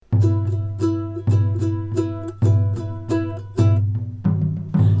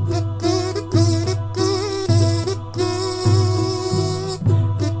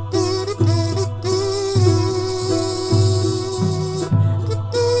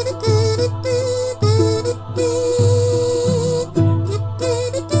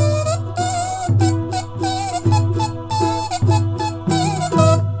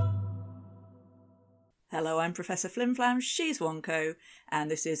I'm Professor Flimflam, she's Wonko,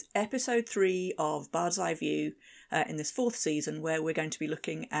 and this is episode 3 of Bard's Eye View in this 4th season, where we're going to be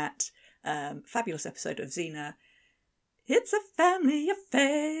looking at fabulous episode of Xena. It's a family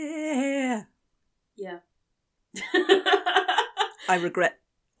affair. Yeah. I regret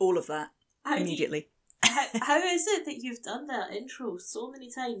all of that immediately. How is it that you've done that intro so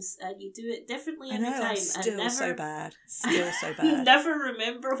many times and you do it differently every time? I'm still and never, so bad. Still so bad. You never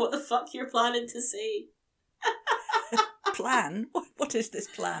remember what the fuck you're planning to say. Plan? What is this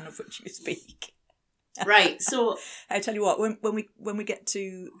plan of which you speak? Right, so I tell you what, when we get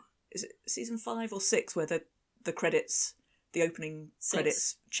to, is it season 5 or 6 where the credits, the opening 6.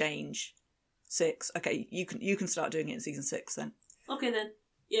 credits change? 6. Okay, you can start doing it in season 6 then. Okay then.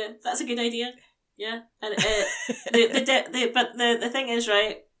 Yeah, that's a good idea. Yeah, and the thing is,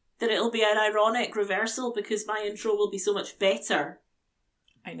 right, that it'll be an ironic reversal because my intro will be so much better.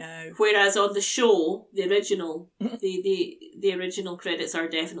 I know. Whereas on the show, the original, the original credits are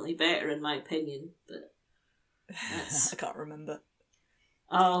definitely better in my opinion. But that's... I can't remember.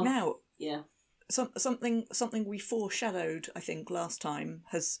 Oh, now, yeah. Something we foreshadowed, I think, last time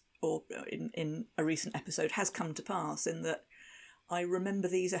in a recent episode has come to pass in that I remember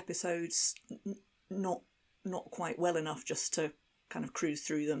these episodes not quite well enough just to kind of cruise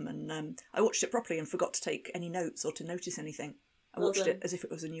through them, and I watched it properly and forgot to take any notes or to notice anything. I watched it as if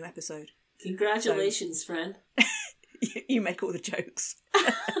it was a new episode. Congratulations, friend. You make all the jokes.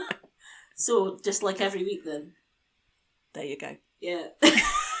 So, just like every week then? There you go. Yeah.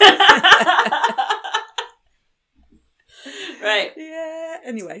 Right. Yeah,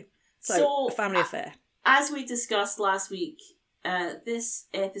 anyway. So family affair. As we discussed last week, this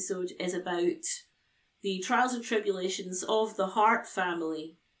episode is about the trials and tribulations of the Hart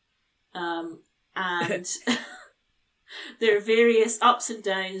family, and their various ups and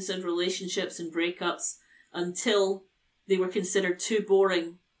downs and relationships and breakups until they were considered too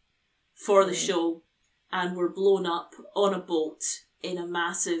boring for the show and were blown up on a boat in a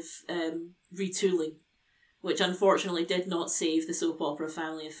massive retooling, which unfortunately did not save the soap opera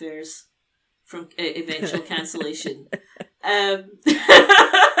Family Affairs from eventual cancellation. I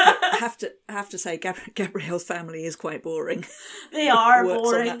have to say, Gabrielle's family is quite boring. They are Works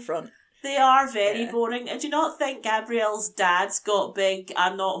boring. on that front. They are very boring. And do you not think Gabrielle's dad's got big,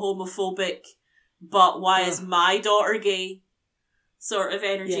 I'm not homophobic, but why is my daughter gay sort of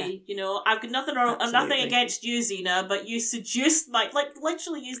energy? Yeah. You know, I've got nothing wrong, nothing against you, Xena, but you seduced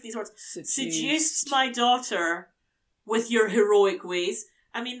literally use these words, seduced my daughter with your heroic ways.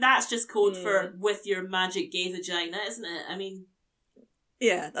 I mean, that's just code for with your magic gay vagina, isn't it? I mean...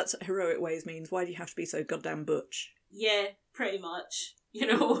 Yeah, that's what heroic ways means. Why do you have to be so goddamn butch? Yeah, pretty much. You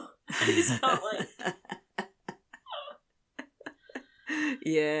know? It's not like...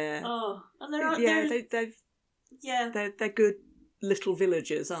 Yeah. Oh, and they're good little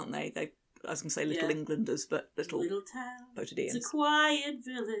villagers, aren't they? I was going to say little Englanders, but little town. Botedeans. It's a quiet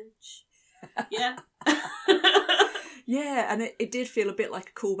village. Yeah. Yeah, and it did feel a bit like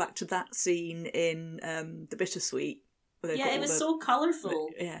a callback to that scene in The Bittersweet. Yeah, it was so colourful.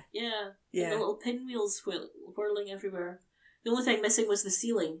 Yeah. Yeah. The little pinwheels whirling everywhere. The only thing missing was the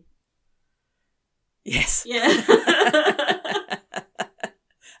ceiling. Yes. Yeah.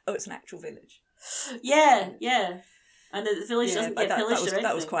 Oh, it's an actual village. Yeah. And the village doesn't get pillaged or anything.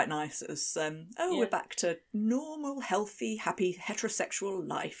 That was quite nice. It was, we're back to normal, healthy, happy, heterosexual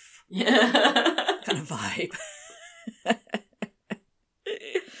life. Yeah. Kind of vibe.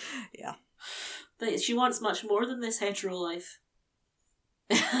 Yeah. But she wants much more than this hetero life.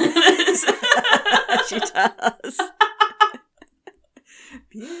 She does.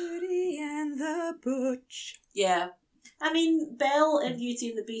 Beauty and the Butch. Yeah. I mean, Belle in Beauty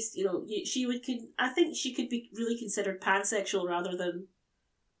and the Beast, you know, I think she could be really considered pansexual rather than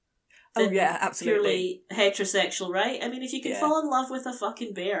yeah, absolutely. Purely heterosexual, right? I mean, if you could fall in love with a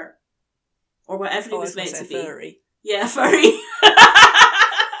fucking bear, or whatever he was meant to be. Furry. Yeah, furry.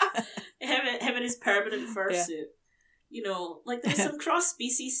 him in his permanent fursuit. You know, like there's some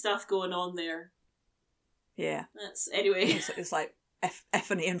cross-species stuff going on there. Yeah. Anyway. It's like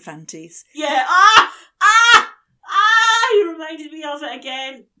Effany and Fanties. Yeah. You reminded me of it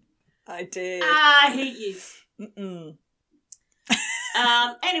again. I did. I hate you. Mm-mm.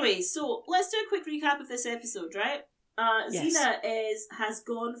 Anyway, so let's do a quick recap of this episode, right? Yes. Xena has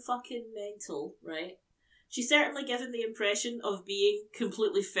gone fucking mental, right? She's certainly given the impression of being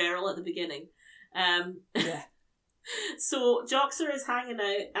completely feral at the beginning. Yeah. So Joxer is hanging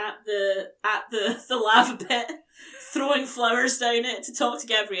out at the lava pit, throwing flowers down it to talk to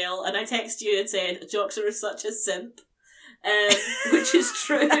Gabrielle, and I text you and said Joxer is such a simp, which is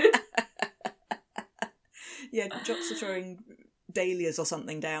true. Yeah, Jocks are throwing dahlias or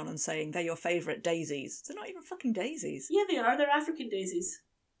something down and saying they're your favourite daisies. They're not even fucking daisies. Yeah, they are. They're African daisies.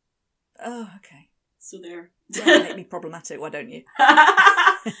 Oh, okay. So there. Well, make me problematic, why don't you?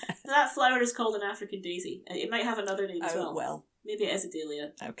 That flower is called an African daisy. It might have another name as well. Oh, well. Maybe it is a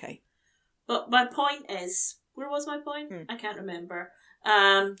dahlia. Okay. But my point is... Where was my point? I can't remember.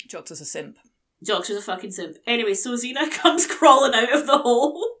 Jocks is a simp. Jocks is a fucking simp. Anyway, so Xena comes crawling out of the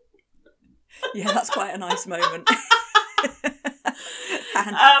hole. Yeah, that's quite a nice moment.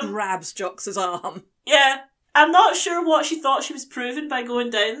 And grabs Jocks' arm. Yeah. I'm not sure what she thought she was proving by going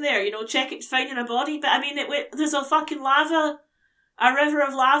down there, finding a body, but I mean, there's a fucking a river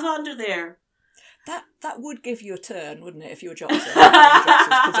of lava under there. That would give you a turn, wouldn't it, if you were Jocks in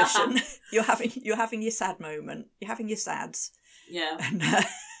Jocks' position. You're having your sad moment, you're having your sads. Yeah. And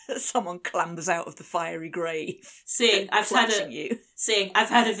someone clambers out of the fiery grave. Saying, I've had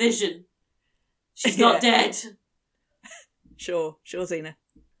a vision. She's not dead. Sure, Xena.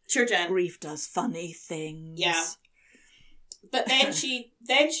 Sure, Jen. Grief does funny things. Yeah. But then she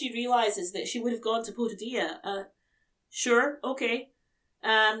realises that she would have gone to Potadia. Sure, okay.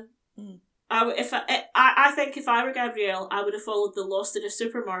 I think if I were Gabrielle, I would have followed the lost in a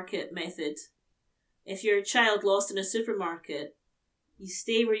supermarket method. If you're a child lost in a supermarket, you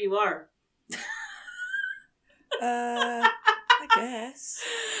stay where you are. I guess.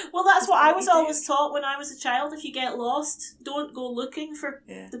 Well, that's what I was always taught when I was a child. If you get lost, don't go looking for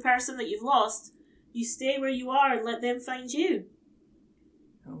the person that you've lost. You stay where you are and let them find you.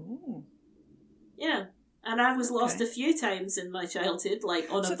 Oh. Yeah. And I was lost a few times in my childhood, like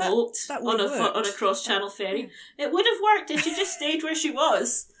on a boat, on a cross-channel ferry. Yeah. It would have worked if she just stayed where she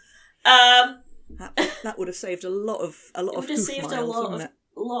was. That would have saved a lot of a lot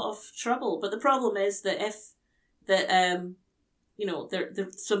of trouble. But the problem is that there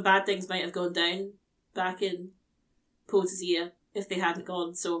some bad things might have gone down back in Potadia if they hadn't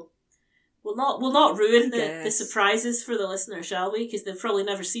gone. So we'll not ruin the surprises for the listener, shall we? Because they've probably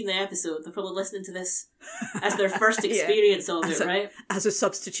never seen the episode. They're probably listening to this as their first experience of it, right? As a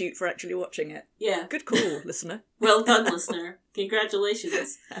substitute for actually watching it. Yeah. Good call, listener. Well done, listener.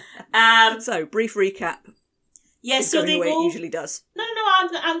 Congratulations. So, brief recap. Yeah, so they go. It usually does. No,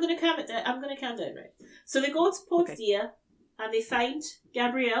 I'm going to calm it down. I'm going to calm down, right? So they go to Potadia and they find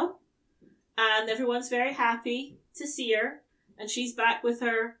Gabrielle, and everyone's very happy to see her, and she's back with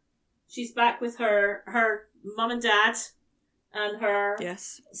her. She's back with her mum and dad and her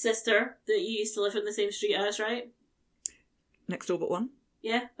sister that you used to live in the same street as, right? Next door but one.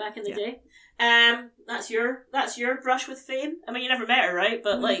 Yeah, back in the day. That's your brush with fame. I mean, you never met her, right?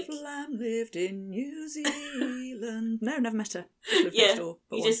 But Lamb lived in New Zealand. No, never met her. Just lived next door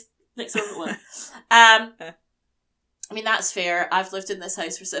but you one. Just next door but one. I mean, that's fair. I've lived in this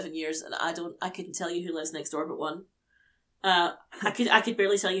house for 7 years, and I couldn't tell you who lives next door but one. I could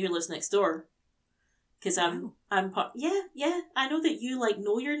barely tell you who lives next door, because I'm part. Yeah. I know that you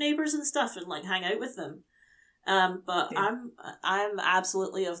know your neighbours and stuff and hang out with them. But I'm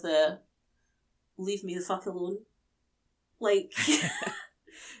absolutely of the leave me the fuck alone.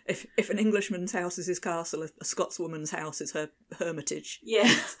 If an Englishman's house is his castle, a Scotswoman's house is her hermitage. Yeah,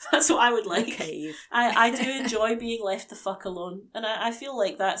 that's what I would like. A cave. I do enjoy being left the fuck alone, and I feel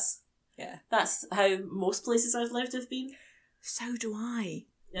like that's how most places I've lived have been. So do I.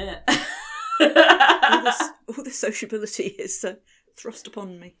 Yeah. all this sociability is thrust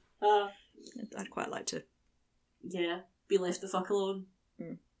upon me. I'd quite like to. Yeah, be left the fuck alone.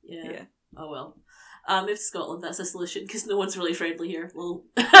 Mm. Yeah. Oh well. Move to Scotland, that's a solution, because no one's really friendly here. Well,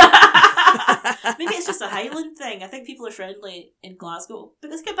 maybe it's just a Highland thing. I think people are friendly in Glasgow. But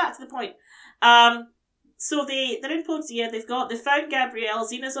let's get back to the point. So they're in Potadia, they found Gabrielle,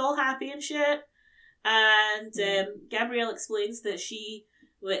 Xena's all happy and shit. And Gabrielle explains that she,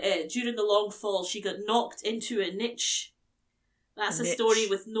 during the long fall, she got knocked into a niche. That's a story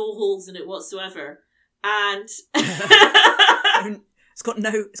with no holes in it whatsoever. And it's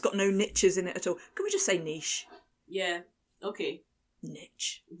got no niches in it at all. Can we just say niche? Yeah. Okay.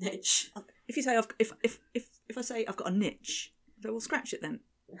 Niche. If you say if I say I've got a niche, so we'll scratch it then.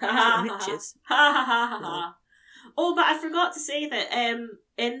 Niches. Oh, but I forgot to say that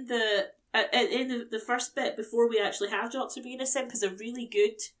in the first bit before we actually have Doctor being a simp is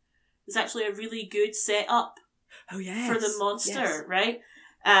there's actually a really good setup. Oh yes. For the monster, right?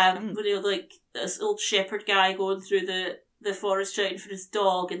 When this old shepherd guy going through the forest shouting for his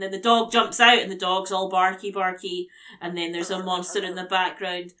dog, and then the dog jumps out and the dog's all barky, and then there's a monster in the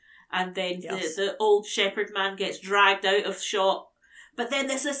background, and then the old shepherd man gets dragged out of shot. But then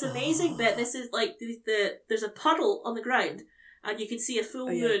there's this amazing bit. This is there's a puddle on the ground, and you can see a full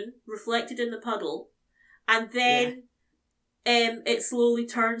moon reflected in the puddle, and then it slowly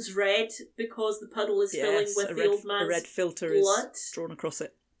turns red because the puddle is filling with the old man's a red filter blood is drawn across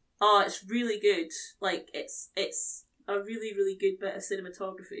it. Oh, it's really good. Like, it's a really, really good bit of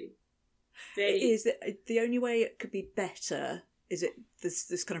cinematography. It is. The only way it could be better is it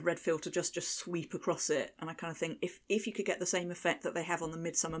this kind of red filter just sweep across it, and I kind of think if you could get the same effect that they have on the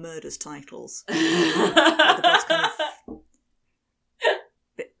Midsummer Murders titles, where the blood's kind of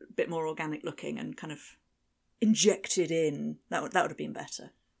bit more organic looking and kind of injected in, that would have been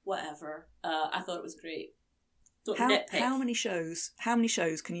better. Whatever. I thought it was great. How many shows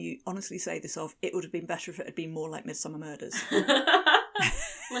can you honestly say this of? It would have been better if it had been more like Midsummer Murders.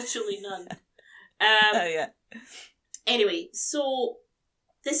 Literally none. Oh yeah. Anyway, so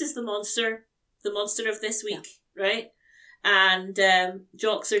this is the monster of this week, right? And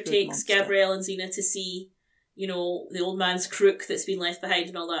Joxer takes monster. Gabrielle and Xena to see, the old man's crook that's been left behind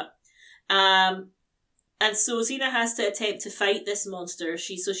and all that. And so Xena has to attempt to fight this monster.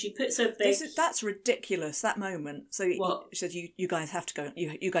 She puts a big... That's ridiculous, that moment. So what? She says, you guys have to go,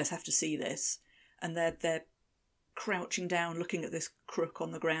 you guys have to see this. And they're crouching down looking at this crook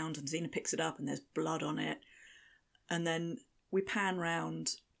on the ground, and Xena picks it up and there's blood on it. And then we pan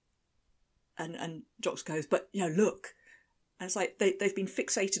round and Jox goes, but, look. And it's like they've been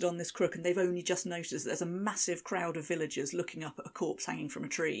fixated on this crook and they've only just noticed there's a massive crowd of villagers looking up at a corpse hanging from a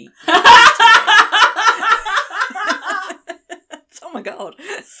tree. Oh my god,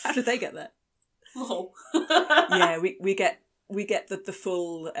 how did they get there? Oh. Yeah, we get the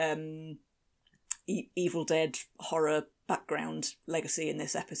full Evil Dead horror background legacy in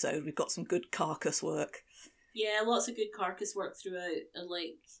this episode. We've got some good carcass work. Yeah, lots of good carcass work throughout, and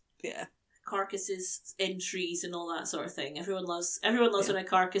carcasses in trees and all that sort of thing. Everyone loves when a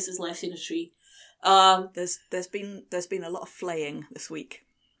carcass is left in a tree. There's been a lot of flaying this week.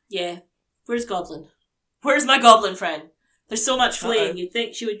 Yeah. Where's Goblin? Where's my Goblin friend? There's so much flaying. You'd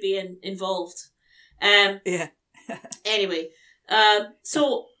think she would be involved. Yeah. Anyway,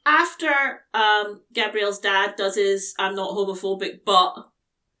 so after Gabrielle's dad does his "I'm not homophobic, but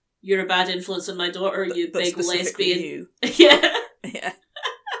you're a bad influence on my daughter, you but big lesbian." You. Yeah. Yeah.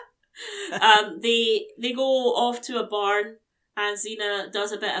 They go off to a barn, and Xena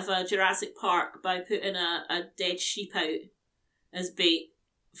does a bit of a Jurassic Park by putting a dead sheep out as bait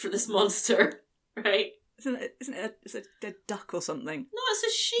for this monster, right? Isn't it it's a dead duck or something? No, it's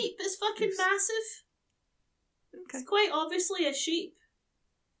a sheep. It's fucking massive. Okay. It's quite obviously a sheep.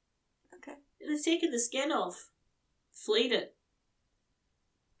 Okay. They've taken the skin off, flayed it.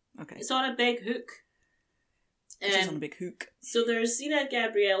 Okay. It's on a big hook. She's on a big hook. So there's Xena and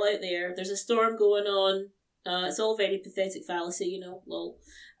Gabrielle out there. There's a storm going on. It's all very pathetic fallacy, lol.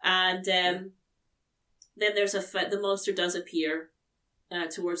 And then there's the monster does appear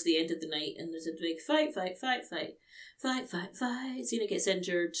towards the end of the night, and there's a big fight. Xena gets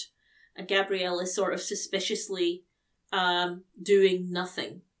injured, and Gabrielle is sort of suspiciously doing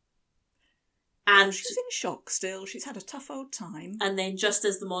nothing. And she's in shock still. She's had a tough old time. And then just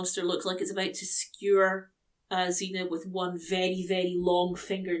as the monster looks like it's about to skewer Xena with one very, very long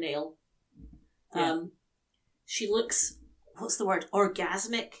fingernail, she looks, what's the word,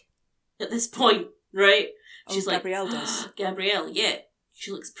 orgasmic at this point, right? She's like, Gabrielle does. Gabrielle, yeah.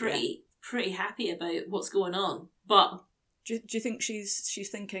 She looks pretty happy about what's going on. But do you think she's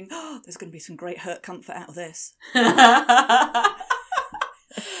thinking, there's going to be some great hurt comfort out of this?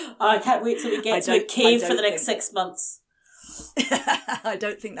 I can't wait till we get to a cave for the next 6 months. I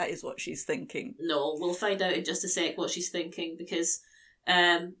don't think that is what she's thinking. No, we'll find out in just a sec what she's thinking, because she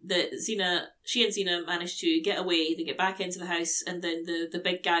and Xena manage to get away. They get back into the house, and then the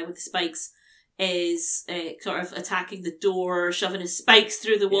big guy with the spikes is sort of attacking the door, shoving his spikes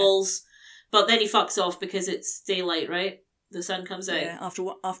through the walls. But then he fucks off because it's daylight, right? The sun comes out. Yeah,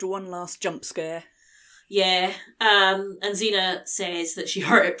 after one last jump scare. Yeah, and Xena says that she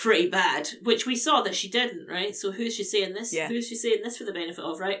hurt it pretty bad, which we saw that she didn't, right? So who's she saying this? Yeah. Who's she saying this for the benefit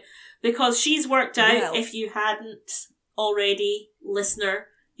of, right? Because she's worked out, if you hadn't already, listener,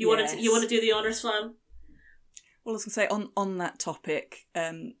 you want to do the honours, Flam? Well, I was going to say, on that topic,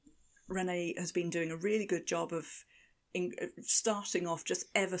 Renee has been doing a really good job of starting off just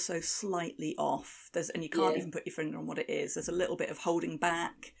ever so slightly off. And you can't even put your finger on what it is. There's a little bit of holding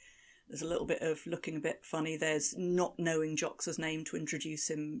back. There's a little bit of looking a bit funny. There's not knowing Joxer's name to introduce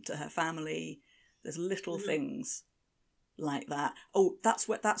him to her family. There's little things like that. Oh, that's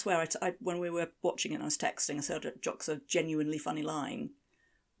where I when we were watching it, I was texting. I said Joxer genuinely funny line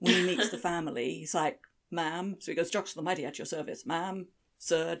when he meets the family. He's like, "Ma'am," so he goes, "Joxer the Mighty at your service, ma'am,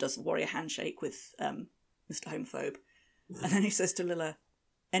 sir." Does the warrior handshake with Mr. Homophobe, and then he says to Lilla,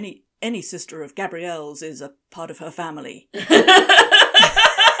 any sister of Gabrielle's is a part of her family.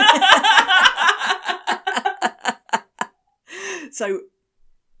 So,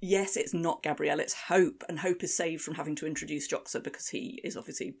 yes, it's not Gabrielle, it's Hope, and Hope is saved from having to introduce Joxer because he is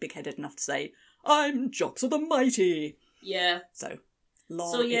obviously big-headed enough to say, I'm Joxer the Mighty. Yeah. So,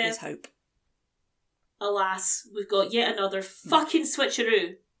 it is Hope. Alas, we've got yet another fucking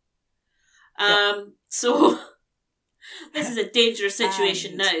switcheroo. So, this is a dangerous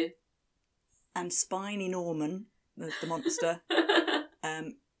situation now. And Spiny Norman, the monster,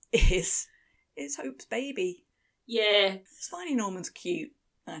 is Hope's baby. Yeah. Spiny Norman's cute,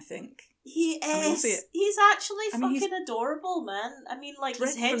 I think. He is. I mean, he's actually fucking adorable, man. I mean, like,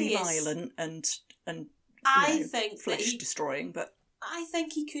 he's dreadfully hideous. Violent and I think flesh destroying, but I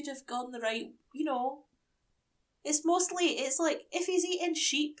think he could have gone the right, it's like, if he's eating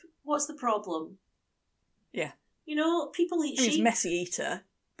sheep, what's the problem? Yeah. People eat sheep. He's a messy eater,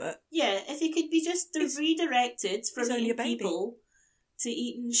 but... Yeah, if he could be just redirected from eating people to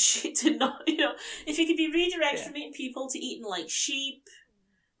eating shit, to not, if he could be redirected from eating people to eating, like, sheep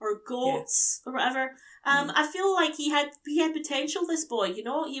or goats or whatever, I feel like he had potential, this boy,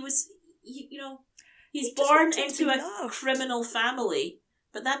 he was, he's born into a criminal family,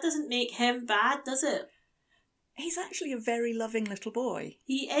 but that doesn't make him bad, does it? He's actually a very loving little boy.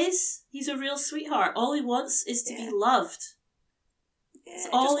 He is. He's a real sweetheart. All he wants is to be loved. Yeah, That's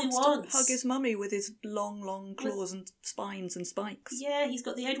all he wants. To hug his mummy with his long, long claws and spines and spikes. Yeah, he's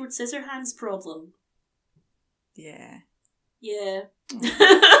got the Edward Scissorhands problem. Yeah. Yeah.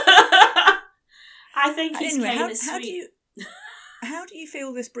 I think he's kind of sweet. How do you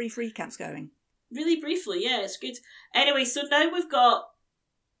feel this brief recap's going? Really briefly, yeah, it's good. Anyway, so now we've got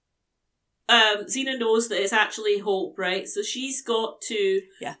Xena knows that it's actually Hope, right? So she's got to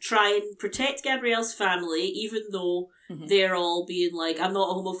try and protect Gabrielle's family, even though they're all being like, I'm not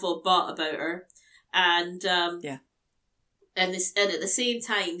a homophobe, but about her. And and at the same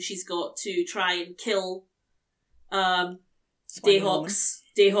time, she's got to try and kill Dayhawk's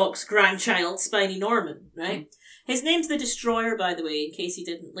grandchild, Spiny Norman, right? His name's the Destroyer, by the way, in case he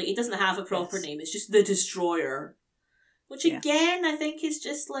didn't, he doesn't have a proper name, it's just the Destroyer. Which again, I think is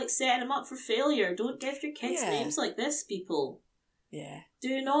just like setting him up for failure. Don't give your kids names like this, people. Yeah.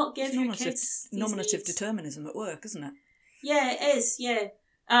 Do not give your kids nominative names. Determinism at work, isn't it? Yeah, it is. Yeah.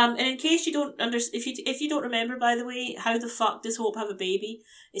 And in case you don't if you don't remember, by the way, how the fuck does Hope have a baby?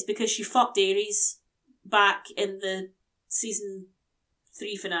 It's because she fucked Ares back in the season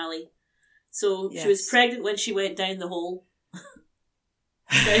 3 finale. So she was pregnant when she went down the hole.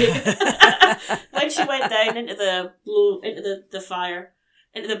 When she went down into the fire,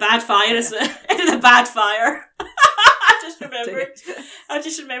 into the bad fire, into the bad fire. I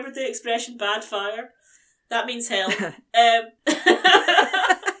just remembered the expression "bad fire." That means hell.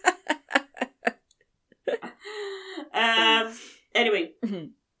 Anyway,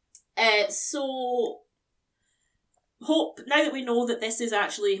 so Hope. Now that we know that this is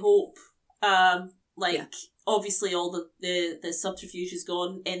actually Hope, obviously all the subterfuge is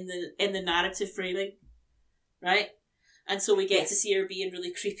gone in the narrative framing, right? And so we get to see her being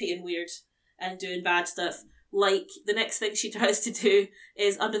really creepy and weird and doing bad stuff. Like, the next thing she tries to do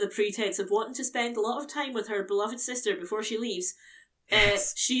is, under the pretense of wanting to spend a lot of time with her beloved sister before she leaves,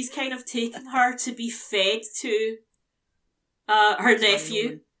 she's kind of taking her to be fed to her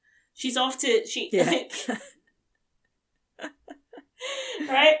nephew. She's off to...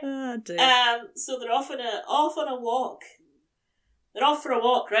 right? Oh, dear. So they're off on a walk. They're off for a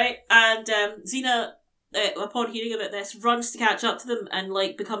walk, right? And Xena, upon hearing about this, runs to catch up to them and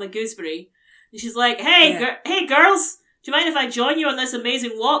become a gooseberry. And she's like, "Hey, girls, do you mind if I join you on this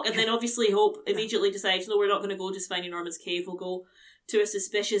amazing walk?" And then obviously Hope immediately decides, "No, we're not going to go to Spiny Norman's cave. We'll go to a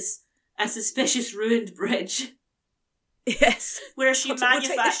suspicious ruined bridge." Yes, where she manufactures.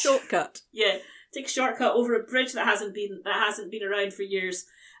 We'll take the shortcut. Yeah. Take a shortcut over a bridge that hasn't been around for years,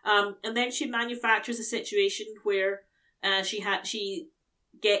 and then she manufactures a situation where she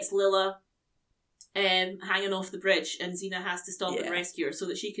gets Lilla hanging off the bridge, and Xena has to stop and rescue her so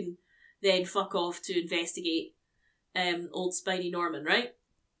that she can then fuck off to investigate old Spiny Norman, right?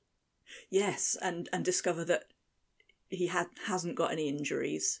 Yes, and discover that he hasn't got any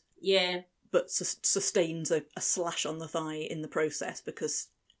injuries. Yeah, but sustains a slash on the thigh in the process because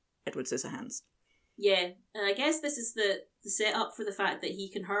Edward Scissorhands. Yeah, and I guess this is the setup for the fact that he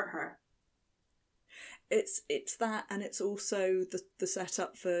can hurt her. It's that, and it's also the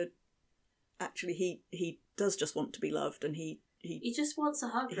setup for actually he does just want to be loved, and he just wants a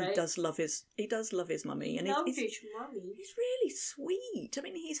hug, right? He does love his mummy, and he's mummy. He's really sweet. I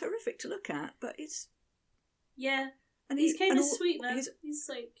mean, he's horrific to look at, but it's yeah. And he's kind of all- sweet, man. He's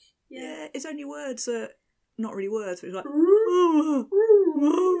like, yeah. his only words are not really words, but he's like,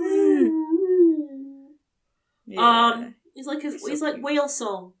 yeah. He's like He's so he's like cute. whale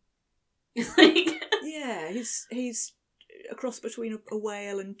song. Like, Yeah, he's a cross between a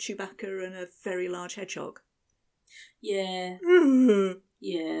whale and Chewbacca and a very large hedgehog. yeah, Yeah.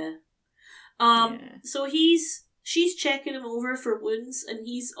 yeah. Yeah. So she's checking him over for wounds, and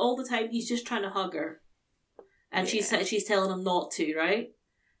he's all the time he's just trying to hug her, and she's telling him not to, right?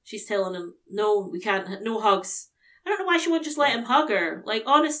 She's telling him, no, we can't, no hugs. I don't know why she wouldn't just let him hug her, like,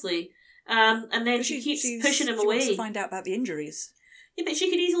 honestly. And then she keeps pushing him away. Wants to find out about the injuries. Yeah, but she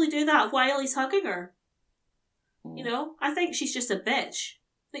could easily do that while he's hugging her. Mm. You know? I think she's just a bitch.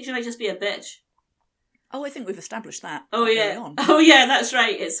 I think she might just be a bitch. Oh, I think we've established that. Oh, quite yeah. early on. Oh, yeah, that's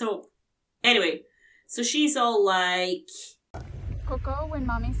right. It's Hope. Anyway, so she's all like... Coco, when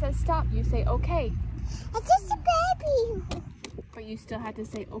Mommy says stop, you say okay. It's just a baby. But you still had to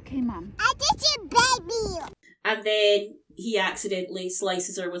say okay, Mom. It's just a baby. And then he accidentally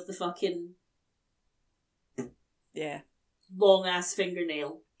slices her with the fucking Yeah. long-ass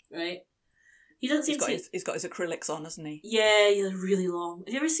fingernail, right? He doesn't seem to... He's got his acrylics on, hasn't he? Yeah, they're really long.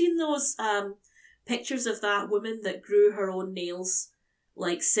 Have you ever seen those pictures of that woman that grew her own nails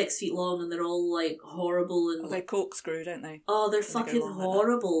like 6 feet long, and they're all like horrible and They corkscrew, don't they? oh, they're They go fucking along like that.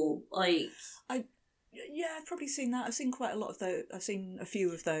 horrible. Like, Yeah, I've probably seen that. I've seen quite a lot of those. I've seen a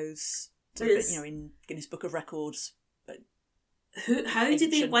few of those, Yes. in Guinness Book of Records. how did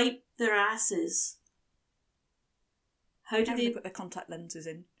they Ancient. wipe their asses? How How did do they they? put their contact lenses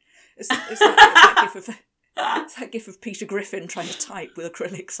in? It's that gif of Peter Griffin trying to type with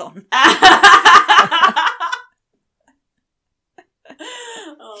acrylics on.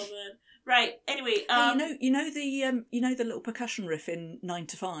 Oh man! Right. Anyway, Hey, you know the little percussion riff in 9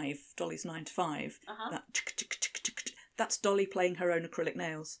 to 5, Dolly's 9 to 5. Uh-huh. That tick, tick, tick, tick, tick. That's Dolly playing her own acrylic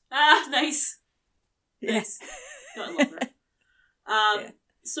nails. Nice. Yes. Gotta love her. Yeah.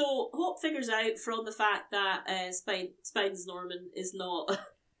 So Hope figures out from the fact that Spines Norman is not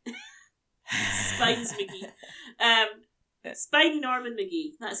Spines McGee. Spiny Norman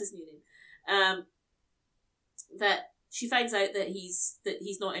McGee, that's his new name. That she finds out that he's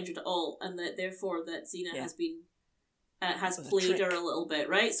not injured at all, and that therefore that Xena has been has It was a played her trick. a little bit,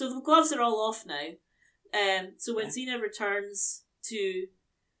 right? So the gloves are all off now. So when Yeah. Xena returns to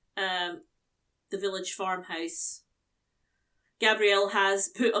the village farmhouse, Gabrielle has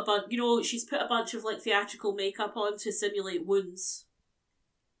put she's put a bunch of like theatrical makeup on to simulate wounds.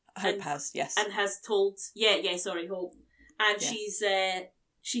 Hope And- has, yes. And has told Hope. And Yeah.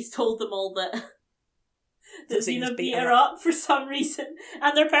 she's told them all that That Xena Xena's beat her up for some reason.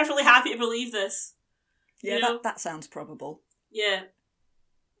 And they're perfectly happy to believe this. Yeah, you know? that sounds probable. Yeah.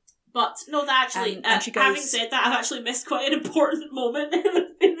 But no, actually, And she goes- having said that, I've actually missed quite an important moment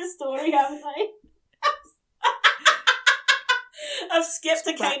in the story, haven't I? I've skipped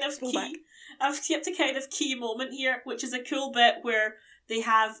a kind of Pull back. key. I've skipped a kind of key moment here, which is a cool bit where they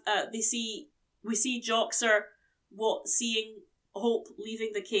have we see Joxer seeing Hope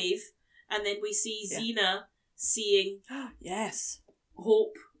leaving the cave, and then we see Xena seeing Yes.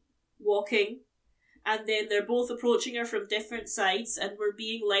 Hope walking, and then they're both approaching her from different sides, and we're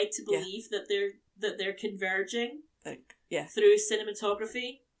being led to believe that they're converging Yeah. through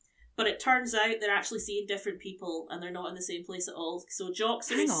cinematography. But it turns out they're actually seeing different people, and they're not in the same place at all. So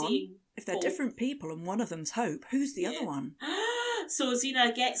Joxer Hang is on. seeing If they're Hope. different people and one of them's Hope, who's the other one? So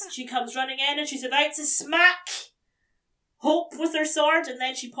Xena she comes running in, and she's about to smack Hope with her sword, and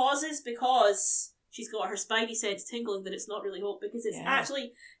then she pauses because she's got her spidey sense tingling that it's not really Hope, because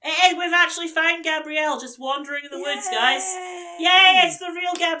we've actually found Gabrielle just wandering in the woods, guys. Yay, it's the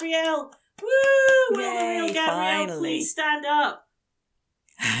real Gabrielle! Woo! Will the real Yay, Gabrielle finally. please stand up?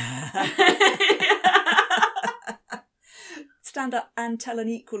 Stand up and tell an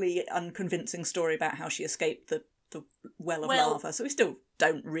equally unconvincing story about how she escaped the well of lava. So we still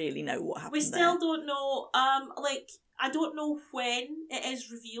don't really know what happened. We still don't know. I don't know when it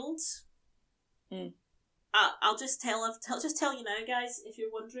is revealed. Mm. I'll just tell you now, guys. If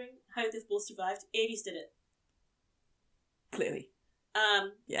you're wondering how they've both survived, Ares did it. Clearly.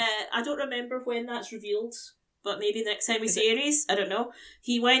 I don't remember when that's revealed, but maybe next time we see Ares, I don't know.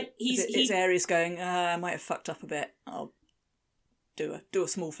 It's Ares going, I might have fucked up a bit. I'll do a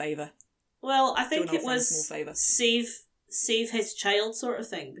small favour. Well, I Do think an old it friend a was small favour. save his child sort of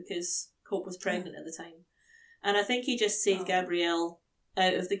thing, because Hope was pregnant at the time. And I think he just saved Gabrielle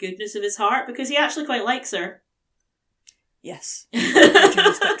out of the goodness of his heart, because he actually quite likes her. Yes. Judging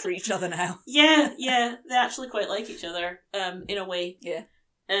respect for each other now. Yeah, they actually quite like each other, in a way. Yeah.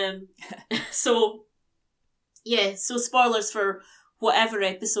 So Yeah, so spoilers for whatever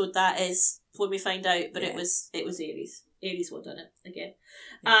episode that is when we find out, but Yeah. it was Ares. Ares would done it again.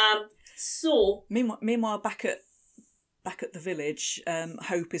 Yeah. So Meanwhile, back at the village,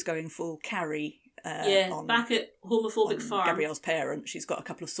 Hope is going full Carrie. On, back at homophobic on farm. Gabrielle's parents. She's got a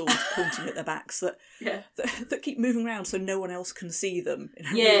couple of swords pointing at their backs that keep moving around so no one else can see them in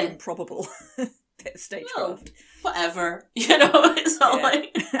a really improbable bit of stagecraft. Whatever, it's not like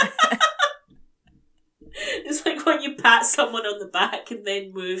it's like when you pat someone on the back and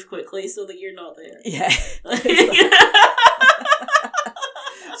then move quickly so that you're not there. Yeah.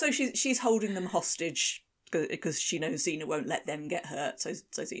 So she's holding them hostage because she knows Xena won't let them get hurt. So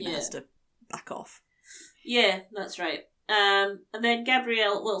Xena has to back off. Yeah, that's right. And then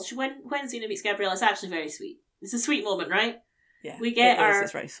Gabrielle. Well, when Xena meets Gabrielle, it's actually very sweet. It's a sweet moment, right? Yeah,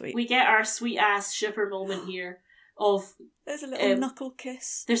 it's very sweet. We get our sweet ass shipper moment here. Of there's a little knuckle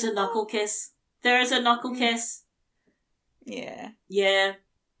kiss. There's a knuckle kiss. There is a knuckle kiss. Yeah. Yeah.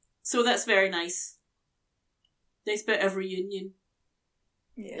 So that's very nice. Nice bit of reunion.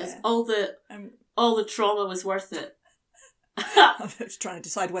 Yeah. All the trauma was worth it. I was trying to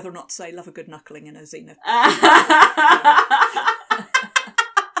decide whether or not to say love a good knuckling in a Xena.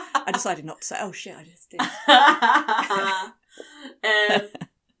 I decided not to say, oh shit, I just did.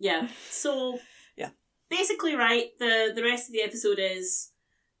 Yeah. So yeah. Basically, right, the rest of the episode is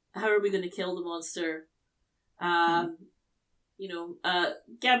how are we going to kill the monster?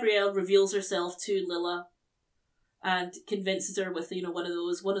 Gabrielle reveals herself to Lilla and convinces her with one of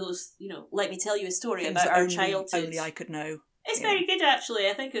those let me tell you a story things about our only, childhood. Only I could know. It's very good, actually.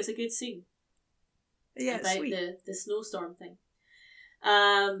 I think it was a good scene. Yeah, about sweet. the snowstorm thing.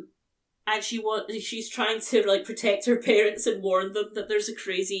 And she's trying to protect her parents and warn them that there's a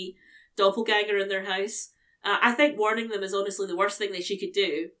crazy doppelganger in their house. I think warning them is honestly the worst thing that she could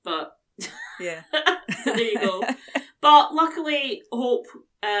do, but yeah. there you go. But luckily, Hope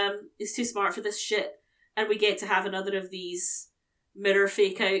is too smart for this shit, and we get to have another of these mirror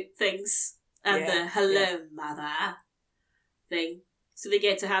fake out things and the hello mother thing. So they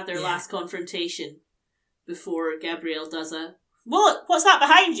get to have their last confrontation before Gabrielle does what's that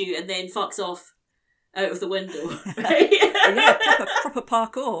behind you? And then fucks off out of the window. Right? Proper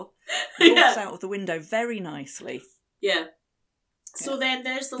parkour. Walks out of the window very nicely. Yeah. So then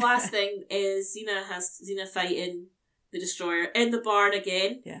there's the last thing is Xena fighting the Destroyer in the barn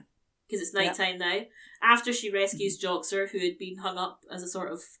again. Yeah. Because it's nighttime now. After she rescues Joxer, who had been hung up as a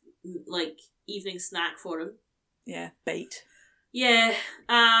sort of evening snack for him. Yeah, bait. Yeah.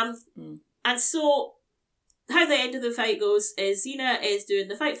 And so how the end of the fight goes is Xena is doing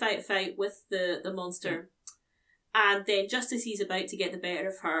the fight with the monster. Yeah. And then just as he's about to get the better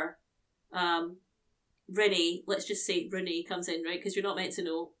of her, Renee, let's just say Renee comes in, right? Because you're not meant to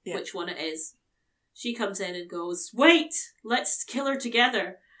know which one it is. She comes in and goes, wait, let's kill her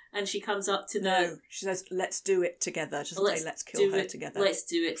together. And she comes up to No, she says, let's do it together. She doesn't say, let's kill her together. Let's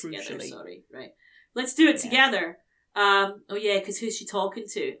do it together, sorry. Right. Let's do it together. Because who's she talking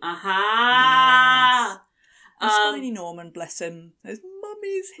to? Aha! Yes. Spiny Norman, bless him. Says,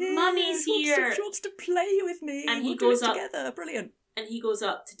 Mummy's here. Mummy's here. She wants to play with me. And he goes up together. Brilliant. And he goes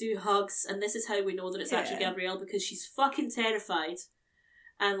up to do hugs, and this is how we know that it's actually Gabrielle, because she's fucking terrified.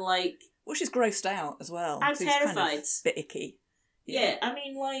 And well, she's grossed out as well. I'm terrified. Kind of a bit icky. Yeah, I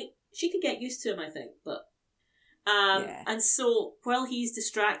mean, she could get used to him, I think, but... And so, while he's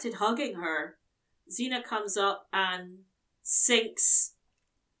distracted hugging her, Xena comes up and sinks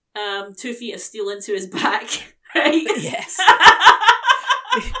 2 feet of steel into his back, right? Yes.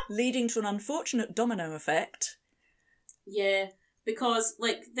 Leading to an unfortunate domino effect. Yeah, because,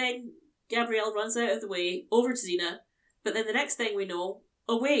 then Gabrielle runs out of the way, over to Xena, but then the next thing we know,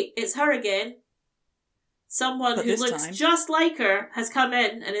 oh wait, it's her again. Someone who looks just like her has come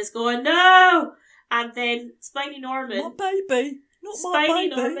in and is going, no! And then Spiny Norman... My baby! Not my Spiny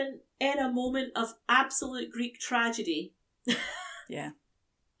baby! Norman, in a moment of absolute Greek tragedy... Yeah.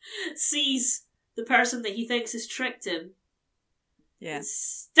 sees the person that he thinks has tricked him. Yeah. And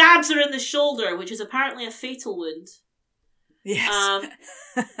stabs her in the shoulder, which is apparently a fatal wound. Yes.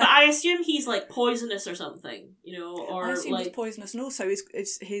 But I assume he's poisonous or something, or I assume he's poisonous, and also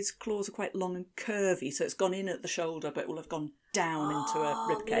his claws are quite long and curvy, so it's gone in at the shoulder, but it will have gone down into a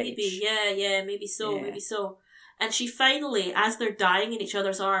rib cage. Maybe, maybe so. And she finally, as they're dying in each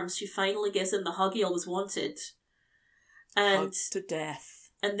other's arms, she finally gives him the hug he always wanted. And hugs to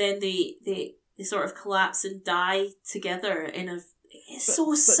death. And then they sort of collapse and die together it's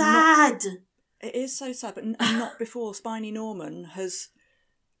so sad. It is so sad, but not before Spiny Norman has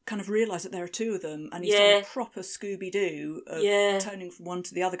kind of realised that there are two of them, and he's done a proper Scooby-Doo of turning from one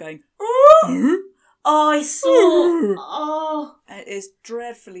to the other going, Oh, he's so... Oh. It is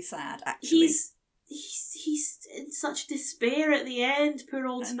dreadfully sad, actually. He's in such despair at the end, poor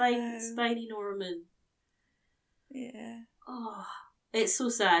old Spiny Norman. Yeah. Oh, it's so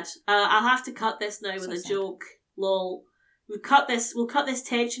sad. I'll have to cut this now with a joke. Lol. We'll cut this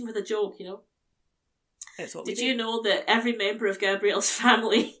tension with a joke, you know? It's what we do. Did you know that every member of Gabrielle's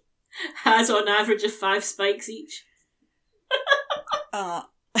family has on average of 5 spikes each?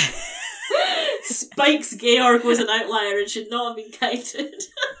 Spike's Georg was an outlier and should not have been counted.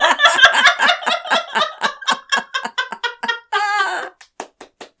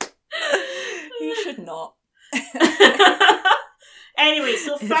 He should not. Anyway,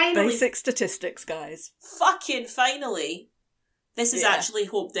 so finally... Basic statistics, guys. Fucking finally. This is actually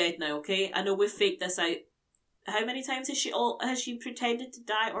Hope dead now, okay? I know we've faked this out. How many times has she pretended to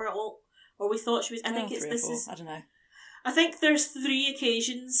die, or we thought she was... I think it's 3 or 4. I don't know. I think there's 3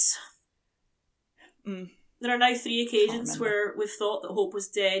 occasions. Mm. There are now 3 occasions where we've thought that Hope was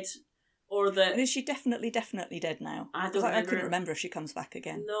dead, or that... And is she definitely dead now? I don't remember. I couldn't remember if she comes back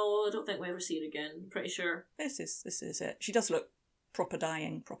again. No, I don't think we ever see her again. I'm pretty sure. This is it. She does look proper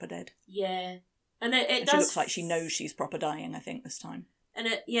dying, proper dead. Yeah. And it and does... she looks like she knows she's proper dying, I think, this time. And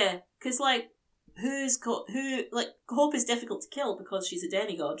because, like, Hope is difficult to kill because she's a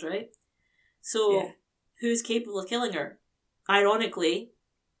demigod, right? So, who's capable of killing her? Ironically,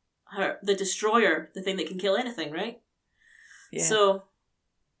 the Destroyer, the thing that can kill anything, right? Yeah. So,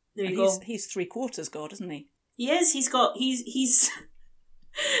 there you go. He's 3/4 god, isn't he? He is. He's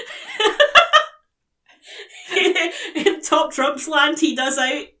in Top Trump's land, he does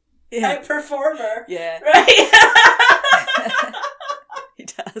outperform her. Yeah. Right? He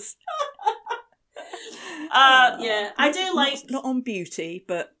does. I do like... Not on beauty,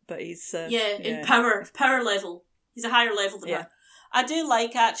 but he's... in power level. He's a higher level than her. I do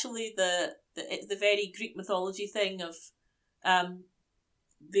like, actually, the very Greek mythology thing of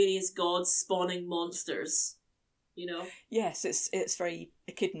various gods spawning monsters, you know? Yes, it's very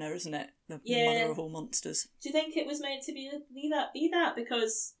Echidna, isn't it? The mother of all monsters. Do you think it was meant to be that?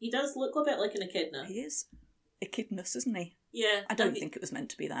 Because he does look a bit like an Echidna. He is Echidnus, isn't he? Yeah. I don't think it was meant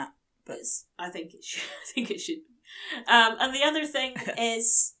to be that. But I think it should. I think it should. And the other thing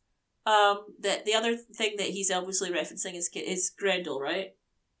is, that the other thing that he's obviously referencing is Grendel, right?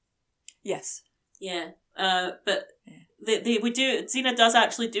 Yes. Yeah. But Xena does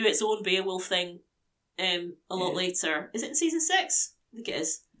actually do its own Beowulf thing, a lot later. Is it in season 6? I think it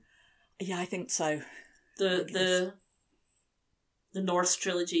is. Yeah, I think so. The Norse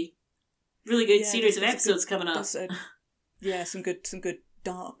trilogy. Really good series of episodes coming up. Some good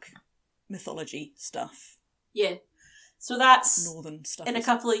dark mythology stuff. Yeah. So that's northern stuff in a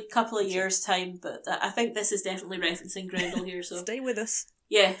couple of years' time, but I think this is definitely referencing Grendel here. So stay with us.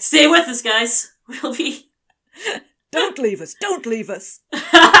 Yeah, stay with us, guys. We'll be. Don't leave us. Don't leave us.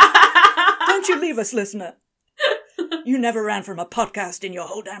 Don't you leave us, listener. You never ran from a podcast in your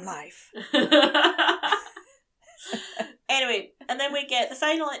whole damn life. Anyway, and then we get the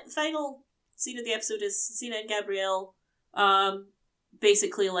final scene of the episode is Xena and Gabrielle.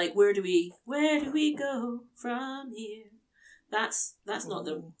 Basically, like, where do we go from here? That's not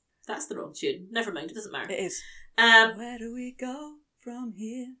that's the wrong tune. Never mind, it doesn't matter. It is. Where do we go from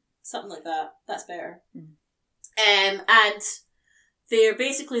here? Something like that. That's better. And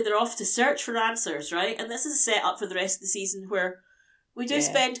they're off to search for answers, right? And this is a set up for the rest of the season where we do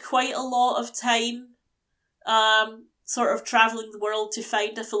spend quite a lot of time, sort of travelling the world to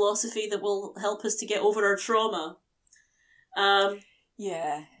find a philosophy that will help us to get over our trauma.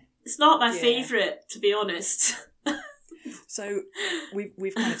 It's not my favourite, to be honest. So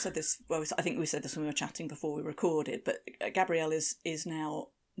we've kind of said this. Well, I think we said this when we were chatting before we recorded. But Gabrielle is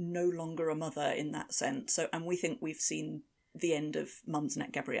now no longer a mother in that sense. So, and we think we've seen the end of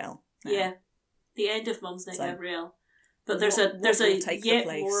Mumsnet Gabrielle. Now. Yeah, the end of Mumsnet Gabrielle. But there's a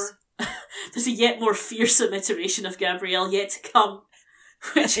yet more fearsome iteration of Gabrielle yet to come,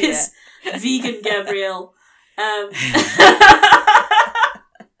 which is vegan Gabrielle.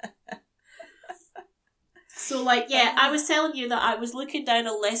 So, I was telling you that I was looking down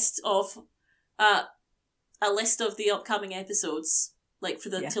a list of the upcoming episodes,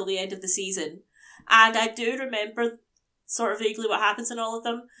 till the end of the season, and I do remember sort of vaguely what happens in all of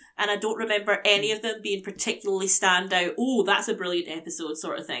them, and I don't remember any of them being particularly standout. Oh, that's a brilliant episode,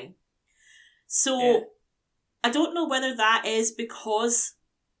 sort of thing. So, I don't know whether that is because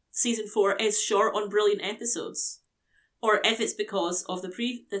season 4 is short on brilliant episodes, or if it's because of the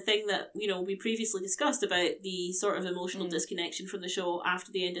thing that, we previously discussed about the sort of emotional disconnection from the show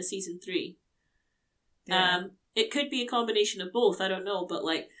after the end of season 3. Yeah. It could be a combination of both, I don't know, but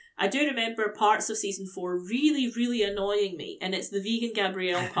I do remember parts of season 4 really, really annoying me, and it's the vegan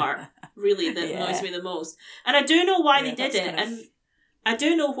Gabrielle part really that annoys me the most. And I do know why they did it, and I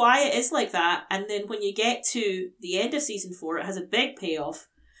do know why it is like that. And then when you get to the end of season 4, it has a big payoff.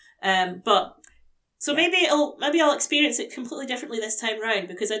 Maybe I'll experience it completely differently this time round,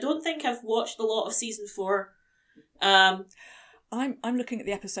 because I don't think I've watched a lot of season 4. I'm looking at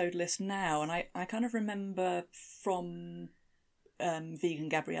the episode list now, and I kind of remember from Vegan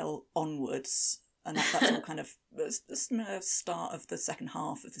Gabrielle onwards, and that's all kind of the start of the second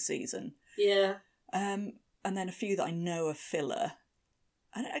half of the season. Yeah. And then a few that I know are filler.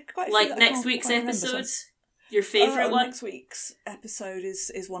 And quite a few like that next week's episode, your favourite one? Next week's episode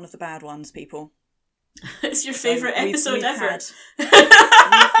is one of the bad ones, people. It's your favourite episode ever.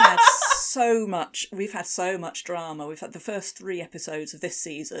 We've had so much drama. We've had the first 3 episodes of this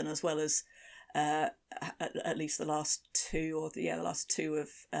season, as well as at least the last 2, or the last 2 of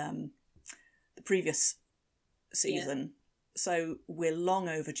the previous season. Yeah. So we're long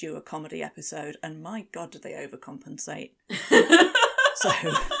overdue a comedy episode, and my God, did they overcompensate? So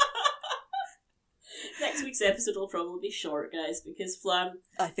next week's episode will probably be short, guys, because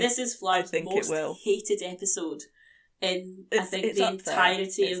this is Flam's most hated episode in the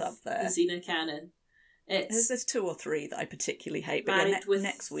entirety of the Xena canon. There's 2 or 3 that I particularly hate. But Married with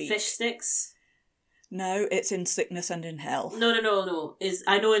next week, Fish Sticks. No, it's In Sickness and in Hell. No. I know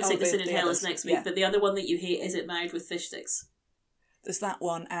In Sickness and in Hell is next week, but the other one that you hate is It Married with Fish Sticks. There's that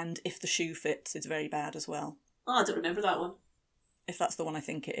one, and If the Shoe Fits is very bad as well. Oh, I don't remember that one. If that's the one I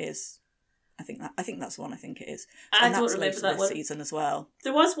think it is. I think that's the one I think it is. I don't remember that one. Season as well.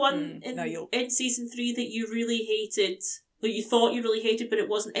 There was one in season 3 that you really hated, that you thought you really hated, but it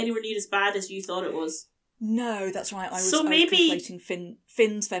wasn't anywhere near as bad as you thought it was. No, that's right. I was conflating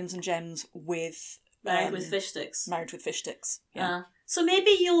Fins, Femmes and Gems with Married with Fish Sticks. Married with Fish Sticks. Yeah. So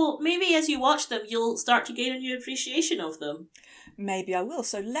maybe as you watch them, you'll start to gain a new appreciation of them. Maybe I will.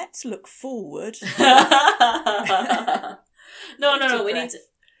 So let's look forward. No. We need to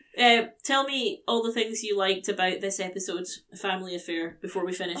tell me all the things you liked about this episode, Family Affair, before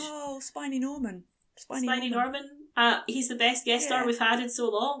we finish. Oh, Spiny Norman. Spiny Norman. He's the best guest star we've had in so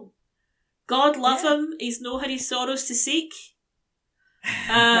long. God love him. He's no his sorrows to seek.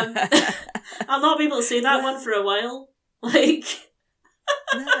 I'll not be able to say that one for a while.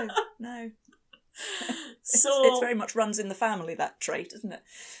 No. So it's very much runs in the family, that trait, isn't it?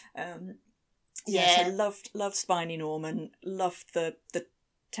 So loved Spiny Norman. Loved the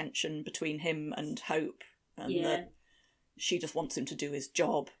tension between him and Hope, and that she just wants him to do his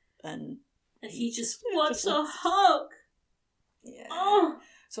job, and he just wants a hug. Yeah. Oh.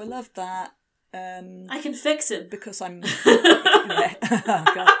 So I loved that. I can fix him because I'm. Oh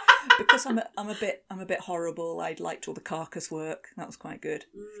God. Because I'm a bit horrible. I liked all the carcass work. That was quite good.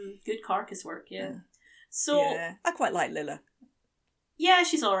 Good carcass work, yeah. So I quite like Lilla. Yeah,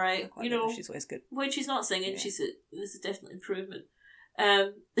 she's all right. She's always good. When she's not singing, this is definitely improvement.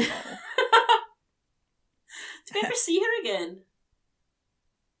 Did we ever see her again?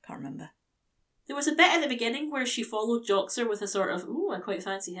 Can't remember. There was a bit at the beginning where she followed Joxer with a sort of, ooh, I quite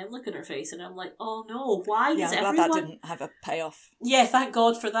fancy him look on her face, and I'm like, oh no, why does everyone... glad that didn't have a payoff. Yeah, thank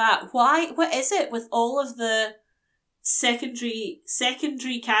God for that. Why? What is it with all of the secondary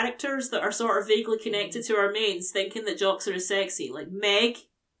characters that are sort of vaguely connected to our mains thinking that Joxer is sexy? Like Meg.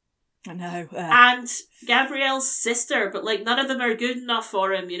 I know. And Gabrielle's sister, but none of them are good enough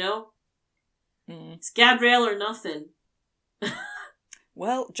for him, It's Gabrielle or nothing.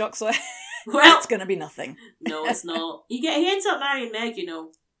 Well, Joxer... Well, it's going to be nothing. No, it's not. He ends up marrying Meg,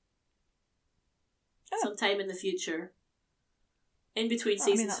 sometime in the future. In between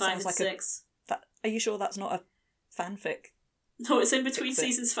seasons 5 and 6. Are you sure that's not a fanfic? No, it's in between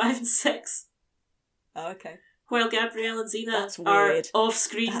seasons 5 and 6. Oh, okay. While Gabrielle and Xena are off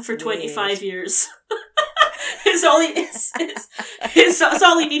screen for 25 years. It's all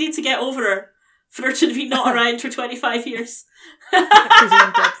he needed to get over her. For her to be not around for 25 years.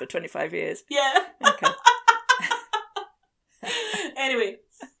 Presumed dead for 25 years. Yeah. Okay. Anyway,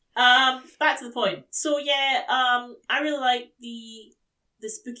 back to the point. So I really like the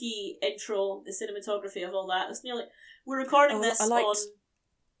spooky intro, the cinematography of all that. It's nearly we're recording this on.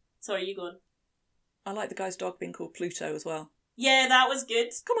 Sorry, you go on. I like the guy's dog being called Pluto as well. Yeah, that was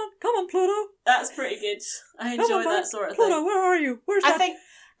good. Come on, Pluto. That's pretty good. I enjoy that sort of Pluto, thing. Where are you? Where's that?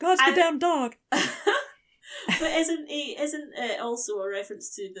 God's the damn dog. But isn't it also a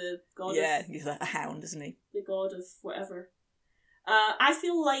reference to the god of... he's a hound, isn't he? The god of whatever. I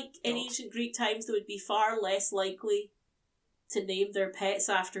feel like in ancient Greek times they would be far less likely to name their pets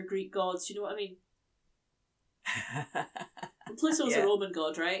after Greek gods. Do you know what I mean? Pluto's Yeah. a Roman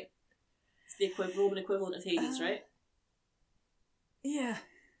god, right? It's the Roman equivalent of Hades, right? Yeah.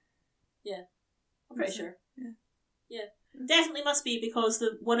 I'm pretty sure. Yeah. Definitely must be, because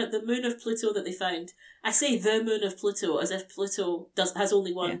the moon of Pluto that they found, I say the moon of Pluto as if Pluto has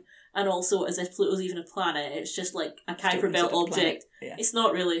only one, and also as if Pluto's even a planet. It's just like a Kuiper Belt object. Yeah. It's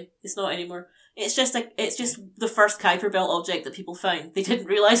not really. It's not anymore. It's just the first Kuiper Belt object that people found. They didn't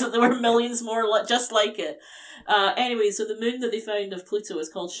realise that there were millions more just like it. Anyway, so the moon that they found of Pluto is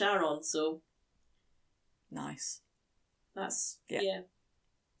called Charon, so Nice. that's, Yeah.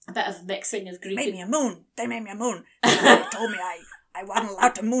 a bit of mixing of Greek Made me a moon. They made me a moon. They told me I wasn't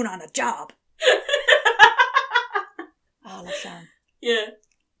allowed to moon on a job. I love Sharon. Yeah.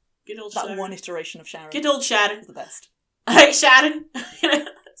 Good old That Sharon. one iteration of Sharon. Good old Sharon. is the best. Alright, Sharon.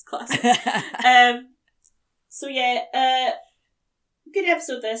 It's classic. So yeah, good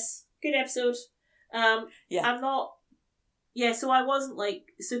episode this. Good episode. Yeah. I'm not... Yeah, so I wasn't,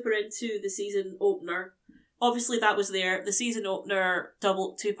 like, super into the season opener. Obviously that was there. The season opener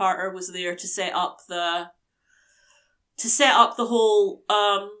two-parter was there to set up the whole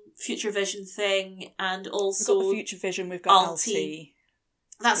Future Vision thing, and also We've got the Future Vision, we've got Alti.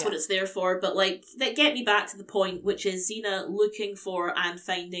 That's what it's there for, but like, that get me back to the point, which is Xena looking for and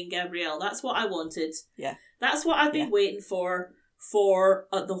finding Gabrielle. That's what I wanted. Yeah. That's what I've been waiting for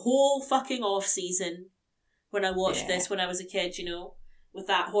the whole fucking off season when I watched this when I was a kid, you know, with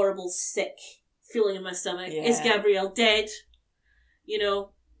that horrible sick feeling in my stomach. Yeah. Is Gabrielle dead? You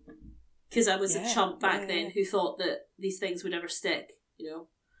know, because I was a chump back then who thought that these things would never stick, you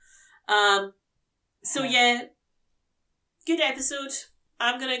know. So yeah, good episode.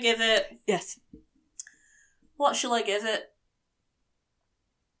 I'm going to give it... Yes. What shall I give it?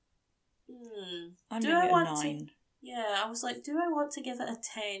 I'm Do giving I it a want 9. Yeah, I was like, do I want to give it a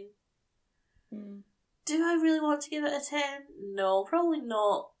 10? Mm. Do I really want to give it a 10? No, probably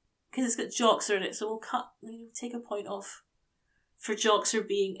not. Because it's got Joxer in it, so we'll take a point off for Joxer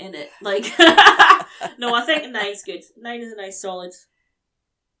being in it. Like, no, I think a 9's good. 9 is a nice solid.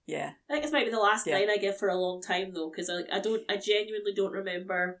 Yeah. I think this might be the last 9 I give for a long time though, because I genuinely don't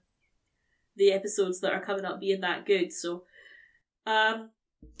remember the episodes that are coming up being that good. So,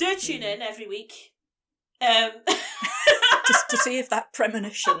 do tune in every week. Just to see if that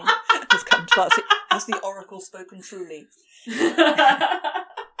premonition has come to pass. Has the oracle spoken truly?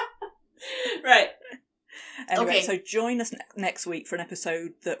 Right. Anyway, so join us next week for an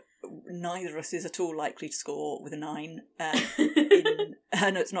episode that neither of us is at all likely to score with a 9.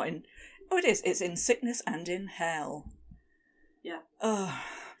 No, it's not in... Oh, it is. It's in Sickness and in Hell. Yeah.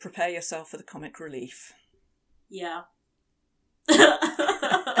 Prepare yourself for the comic relief. Yeah.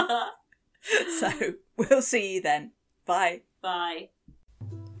 So, we'll see you then. Bye. Bye.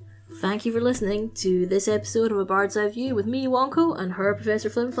 Thank you for listening to this episode of A Bard's Eye View with me, Wonko, and her, Professor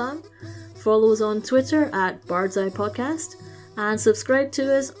Flimflam. Follow us on Twitter at Bard's Eye Podcast, and subscribe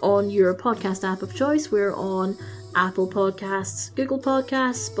to us on your podcast app of choice. We're on Apple Podcasts, Google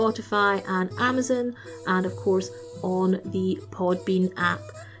Podcasts, Spotify, and Amazon, and of course on the Podbean app.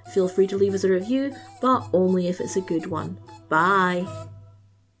 Feel free to leave us a review, but only if it's a good one. Bye!